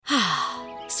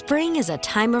Spring is a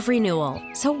time of renewal,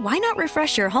 so why not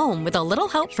refresh your home with a little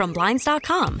help from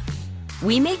Blinds.com?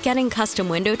 We make getting custom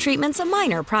window treatments a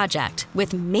minor project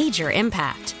with major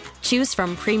impact. Choose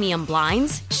from premium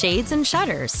blinds, shades, and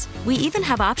shutters. We even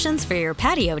have options for your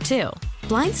patio, too.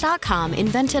 Blinds.com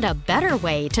invented a better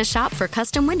way to shop for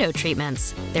custom window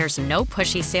treatments. There's no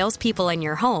pushy salespeople in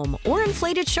your home or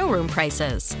inflated showroom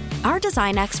prices. Our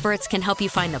design experts can help you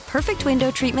find the perfect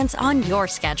window treatments on your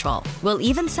schedule. We'll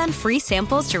even send free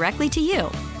samples directly to you.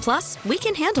 Plus, we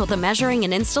can handle the measuring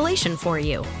and installation for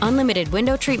you. Unlimited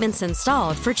window treatments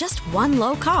installed for just one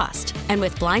low cost. And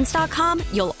with Blinds.com,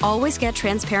 you'll always get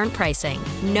transparent pricing.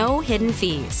 No hidden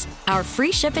fees. Our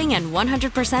free shipping and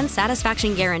 100%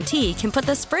 satisfaction guarantee can put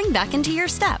the spring back into your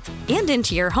step and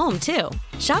into your home, too.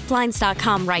 Shop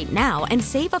Blinds.com right now and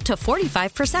save up to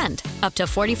 45%. Up to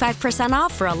 45%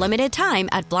 off for a limited time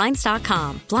at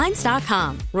Blinds.com.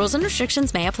 Blinds.com. Rules and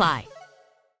restrictions may apply.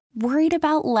 Worried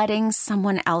about letting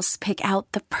someone else pick out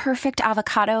the perfect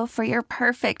avocado for your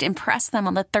perfect impress them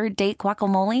on the third date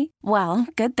guacamole? Well,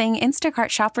 good thing Instacart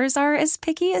shoppers are as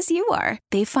picky as you are.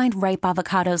 They find ripe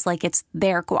avocados like it's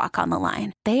their guac on the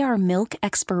line. They are milk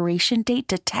expiration date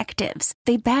detectives.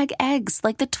 They bag eggs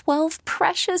like the 12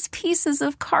 precious pieces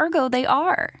of cargo they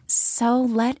are. So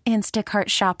let Instacart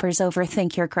shoppers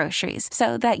overthink your groceries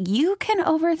so that you can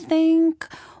overthink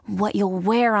what you'll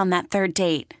wear on that third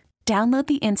date. Download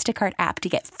the Instacart app to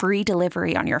get free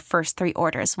delivery on your first 3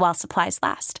 orders while supplies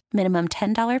last. Minimum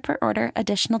 $10 per order.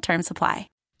 Additional terms apply.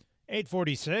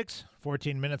 8:46,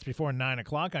 14 minutes before 9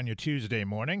 o'clock on your Tuesday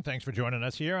morning. Thanks for joining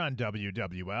us here on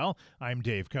WWL. I'm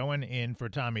Dave Cohen, in for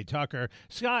Tommy Tucker.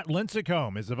 Scott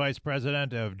Lincicome is the Vice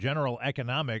President of General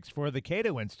Economics for the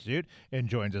Cato Institute and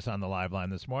joins us on the live line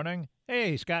this morning.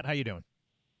 Hey, Scott, how you doing?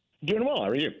 Doing well. How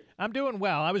are you? I'm doing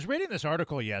well. I was reading this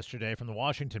article yesterday from the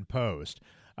Washington Post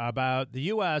about the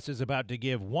U.S. is about to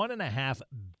give $1.5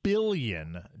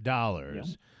 billion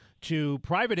to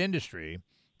private industry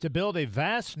to build a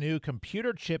vast new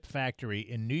computer chip factory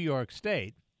in New York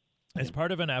State as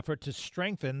part of an effort to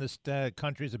strengthen this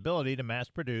country's ability to mass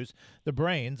produce the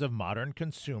brains of modern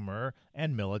consumer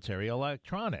and military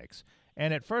electronics.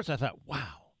 And at first I thought,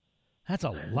 wow, that's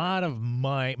a lot of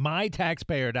my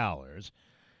taxpayer dollars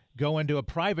go into a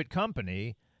private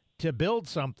company to build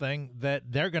something that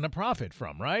they're going to profit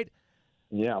from, right?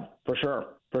 Yeah, for sure.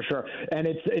 And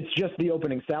it's just the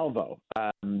opening salvo.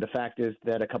 The fact is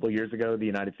that a couple of years ago, the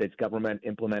United States government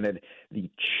implemented the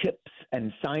CHIPS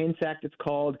and Science Act, it's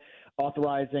called,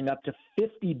 authorizing up to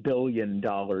 $50 billion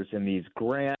in these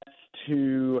grants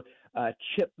to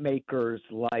chip makers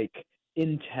like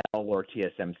Intel or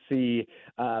TSMC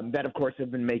that, of course, have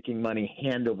been making money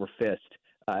hand over fist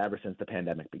ever since the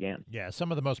pandemic began. Yeah, some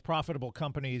of the most profitable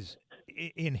companies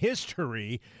in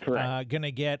history going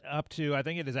to get up to, I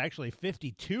think it is actually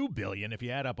 $52 billion if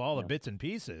you add up all the bits and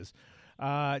pieces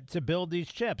to build these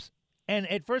chips.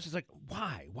 And at first it's like,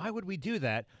 why? Why would we do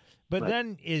that? But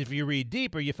then if you read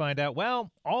deeper, you find out,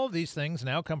 well, all of these things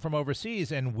now come from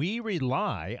overseas, and we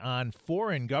rely on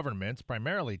foreign governments,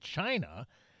 primarily China,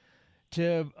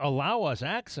 to allow us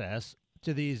access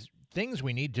to these things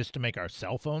we need just to make our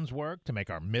cell phones work, to make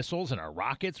our missiles and our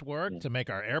rockets work, to make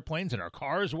our airplanes and our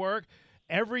cars work.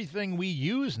 Everything we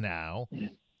use now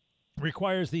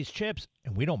requires these chips,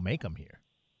 and we don't make them here.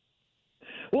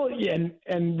 Well, yeah,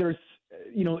 and there's,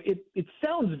 it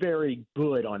sounds very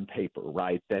good on paper,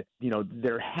 right? That,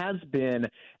 there has been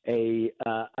a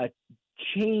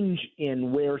change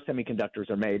in where semiconductors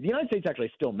are made. The United States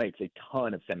actually still makes a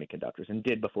ton of semiconductors and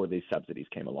did before these subsidies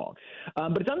came along.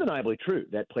 But it's undeniably true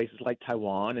that places like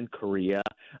Taiwan and Korea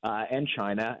and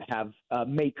China have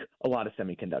make a lot of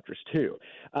semiconductors too.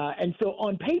 And so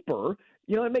on paper,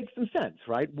 it makes some sense,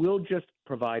 right? We'll just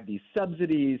provide these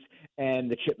subsidies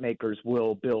and the chip makers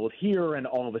will build here, and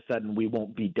all of a sudden we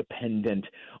won't be dependent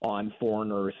on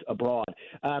foreigners abroad.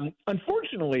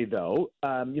 Unfortunately, though,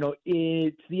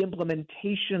 it's the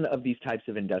implementation of these types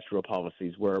of industrial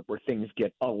policies where things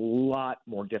get a lot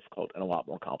more difficult and a lot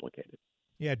more complicated.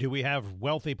 Yeah, do we have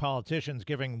wealthy politicians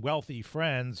giving wealthy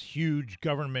friends huge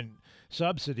government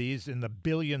subsidies in the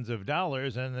billions of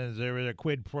dollars, and is there a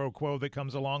quid pro quo that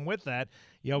comes along with that?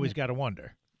 You always got to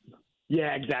wonder.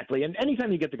 Yeah, exactly. And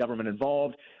anytime you get the government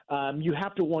involved, you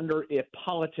have to wonder if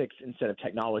politics instead of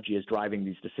technology is driving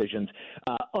these decisions.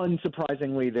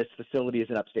 Unsurprisingly, this facility is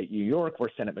in upstate New York, where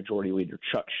Senate Majority Leader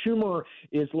Chuck Schumer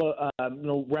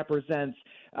represents,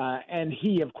 and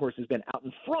he, of course, has been out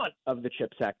in front of the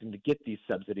CHIPS Act and to get these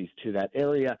subsidies to that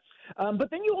area. But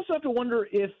then you also have to wonder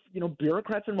if,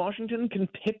 bureaucrats in Washington can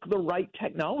pick the right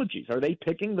technologies. Are they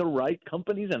picking the right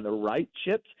companies and the right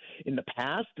chips? In the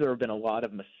past, there have been a lot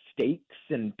of mistakes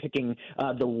and picking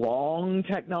the wrong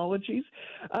technologies.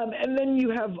 And then you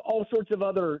have all sorts of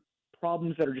other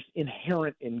problems that are just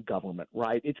inherent in government,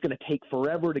 right? It's going to take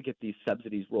forever to get these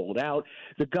subsidies rolled out.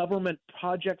 The government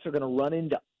projects are going to run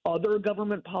into other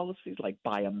government policies like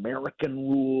Buy American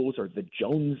rules or the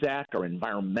Jones Act or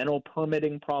environmental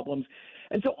permitting problems.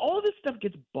 And so all this stuff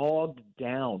gets bogged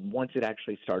down once it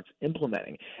actually starts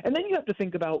implementing. And then you have to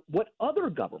think about what other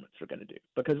governments are going to do.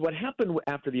 Because what happened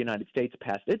after the United States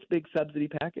passed its big subsidy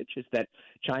package is that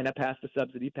China passed a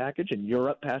subsidy package and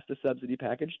Europe passed a subsidy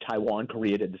package. Taiwan,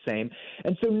 Korea did the same.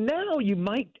 And so now you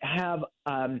might have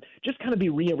just kind of be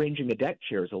rearranging the deck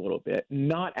chairs a little bit,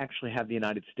 not actually have the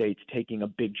United States taking a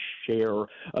big share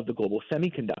of the global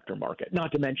semiconductor market,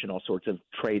 not to mention all sorts of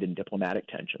trade and diplomatic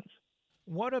tensions.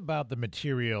 What about the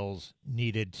materials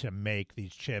needed to make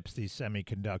these chips, these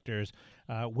semiconductors?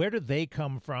 Where do they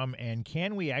come from, and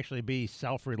can we actually be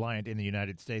self-reliant in the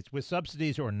United States, with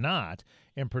subsidies or not,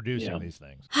 in producing these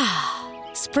things?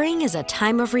 Spring is a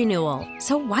time of renewal,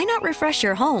 so why not refresh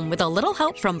your home with a little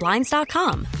help from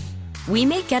Blinds.com? We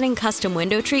make getting custom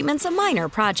window treatments a minor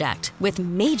project with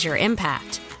major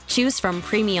impact. Choose from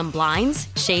premium blinds,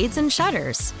 shades, and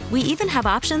shutters. We even have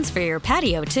options for your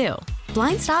patio, too.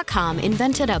 Blinds.com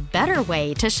invented a better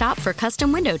way to shop for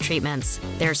custom window treatments.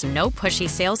 There's no pushy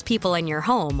salespeople in your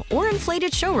home or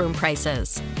inflated showroom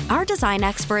prices. Our design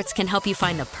experts can help you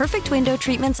find the perfect window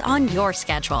treatments on your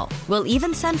schedule. We'll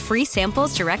even send free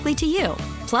samples directly to you.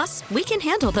 Plus, we can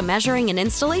handle the measuring and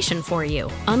installation for you.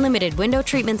 Unlimited window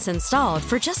treatments installed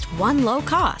for just one low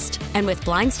cost. And with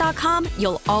Blinds.com,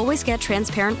 you'll always get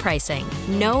transparent pricing.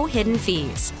 No hidden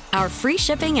fees. Our free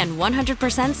shipping and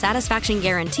 100% satisfaction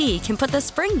guarantee can put the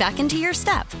spring back into your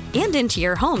step and into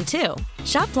your home, too.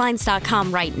 Shop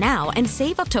Blinds.com right now and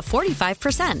save up to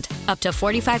 45%. Up to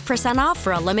 45% off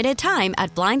for a limited time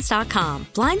at Blinds.com.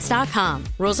 Blinds.com.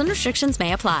 Rules and restrictions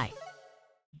may apply.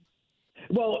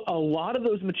 Well, a lot of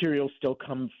those materials still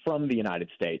come from the United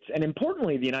States. And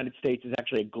importantly, the United States is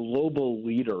actually a global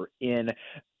leader in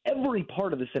every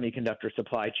part of the semiconductor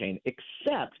supply chain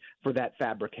except for that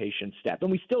fabrication step.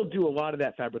 And we still do a lot of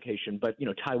that fabrication, but,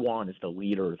 Taiwan is the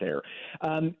leader there.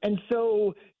 And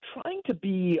so trying to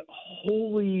be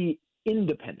wholly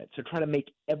independent, so try to make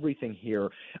everything here,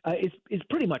 is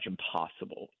pretty much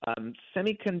impossible.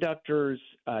 Semiconductors,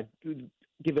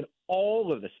 given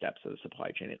all of the steps of the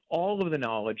supply chain and all of the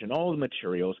knowledge and all of the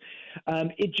materials,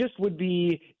 it just would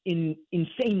be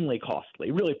insanely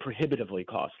costly, really prohibitively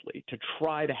costly to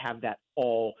try to have that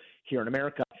all here in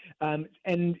America.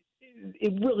 And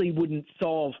it really wouldn't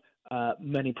solve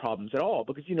many problems at all,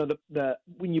 because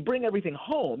when you bring everything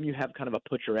home, you have kind of a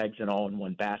put your eggs in all in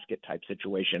one basket type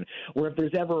situation, where if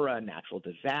there's ever a natural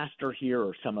disaster here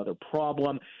or some other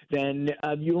problem, then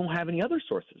you don't have any other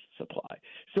sources of supply.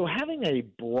 So having a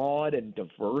broad and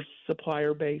diverse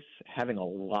supplier base, having a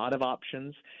lot of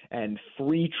options and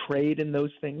free trade in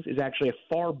those things is actually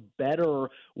a far better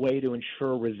way to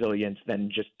ensure resilience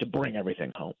than just to bring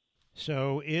everything home.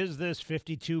 So is this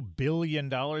 $52 billion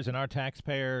in our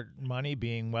taxpayer money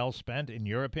being well spent, in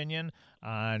your opinion,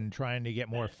 on trying to get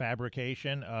more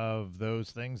fabrication of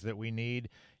those things that we need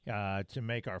to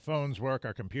make our phones work,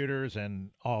 our computers,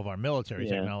 and all of our military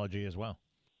technology as well?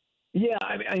 Yeah,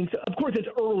 I mean, of course, it's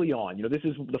early on. This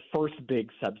is the first big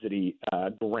subsidy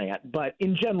grant. But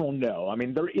in general, no. I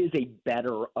mean, there is a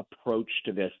better approach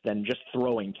to this than just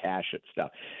throwing cash at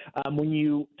stuff. When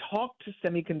you talk to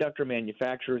semiconductor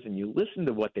manufacturers and you listen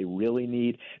to what they really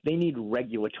need, they need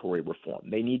regulatory reform.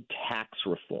 They need tax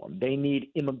reform. They need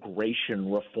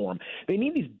immigration reform. They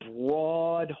need these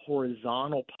broad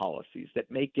horizontal policies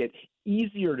that make it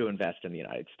easier to invest in the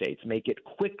United States, make it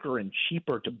quicker and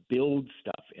cheaper to build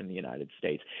stuff in the United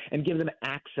States, and give them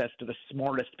access to the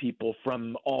smartest people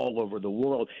from all over the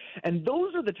world. And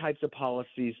those are the types of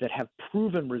policies that have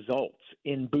proven results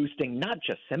in boosting not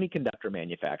just semiconductor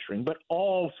manufacturing, but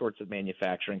all sorts of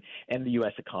manufacturing and the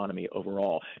U.S. economy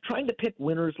overall. Trying to pick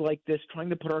winners like this, trying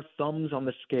to put our thumbs on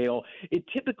the scale, it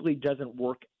typically doesn't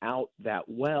work out that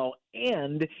well,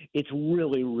 and it's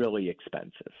really, really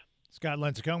expensive. Scott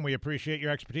Lincicome, we appreciate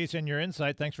your expertise and your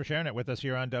insight. Thanks for sharing it with us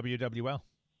here on WWL.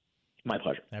 My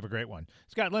pleasure. Have a great one.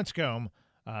 Scott Lincicome,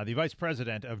 the Vice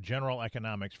President of General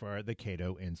Economics for the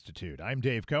Cato Institute. I'm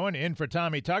Dave Cohen, in for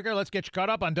Tommy Tucker. Let's get you caught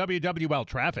up on WWL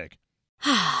traffic.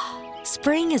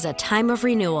 Spring is a time of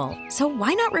renewal, so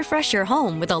why not refresh your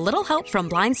home with a little help from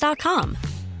Blinds.com?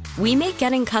 We make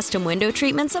getting custom window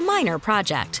treatments a minor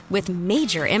project with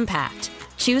major impact.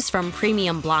 Choose from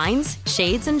premium blinds,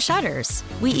 shades, and shutters.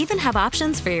 We even have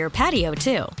options for your patio,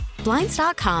 too.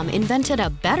 Blinds.com invented a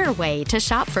better way to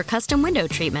shop for custom window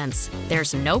treatments.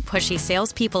 There's no pushy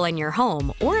salespeople in your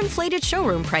home or inflated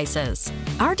showroom prices.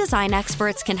 Our design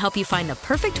experts can help you find the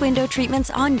perfect window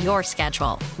treatments on your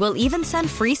schedule. We'll even send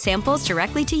free samples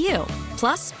directly to you.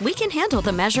 Plus, we can handle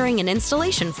the measuring and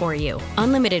installation for you.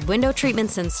 Unlimited window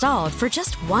treatments installed for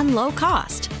just one low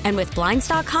cost. And with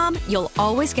Blinds.com, you'll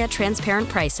always get transparent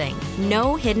pricing.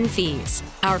 No hidden fees.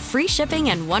 Our free shipping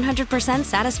and 100%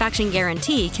 satisfaction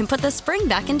guarantee can put the spring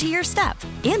back into your step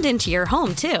and into your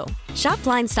home, too. Shop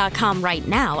Blinds.com right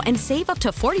now and save up to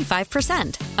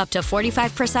 45%. Up to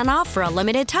 45% off for a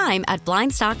limited time at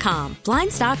Blinds.com.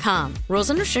 Blinds.com. Rules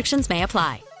and restrictions may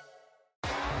apply.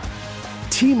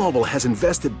 T-Mobile has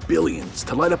invested billions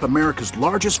to light up America's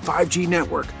largest 5G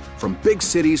network, from big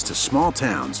cities to small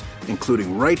towns,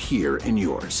 including right here in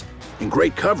yours. And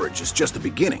great coverage is just the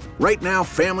beginning. Right now,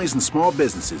 families and small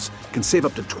businesses can save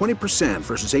up to 20%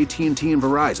 versus AT&T and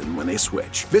Verizon when they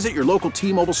switch. Visit your local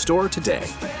T-Mobile store today.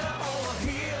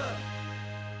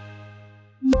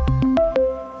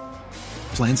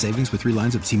 Plan savings with 3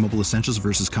 lines of T-Mobile Essentials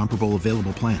versus comparable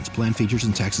available plans. Plan features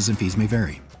and taxes and fees may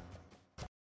vary.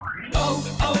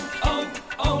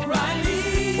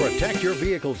 Protect your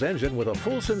vehicle's engine with a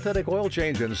full synthetic oil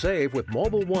change and save with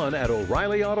Mobil 1 at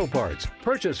O'Reilly Auto Parts.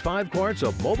 Purchase 5 quarts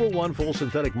of Mobil 1 full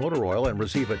synthetic motor oil and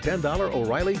receive a $10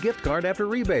 O'Reilly gift card after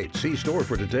rebate. See store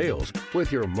for details.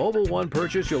 With your Mobil 1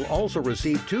 purchase, you'll also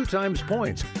receive 2 times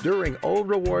points during O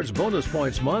Rewards Bonus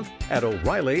Points Month at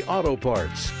O'Reilly Auto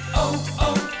Parts.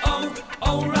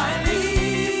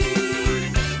 O'Reilly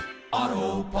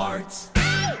Auto Parts.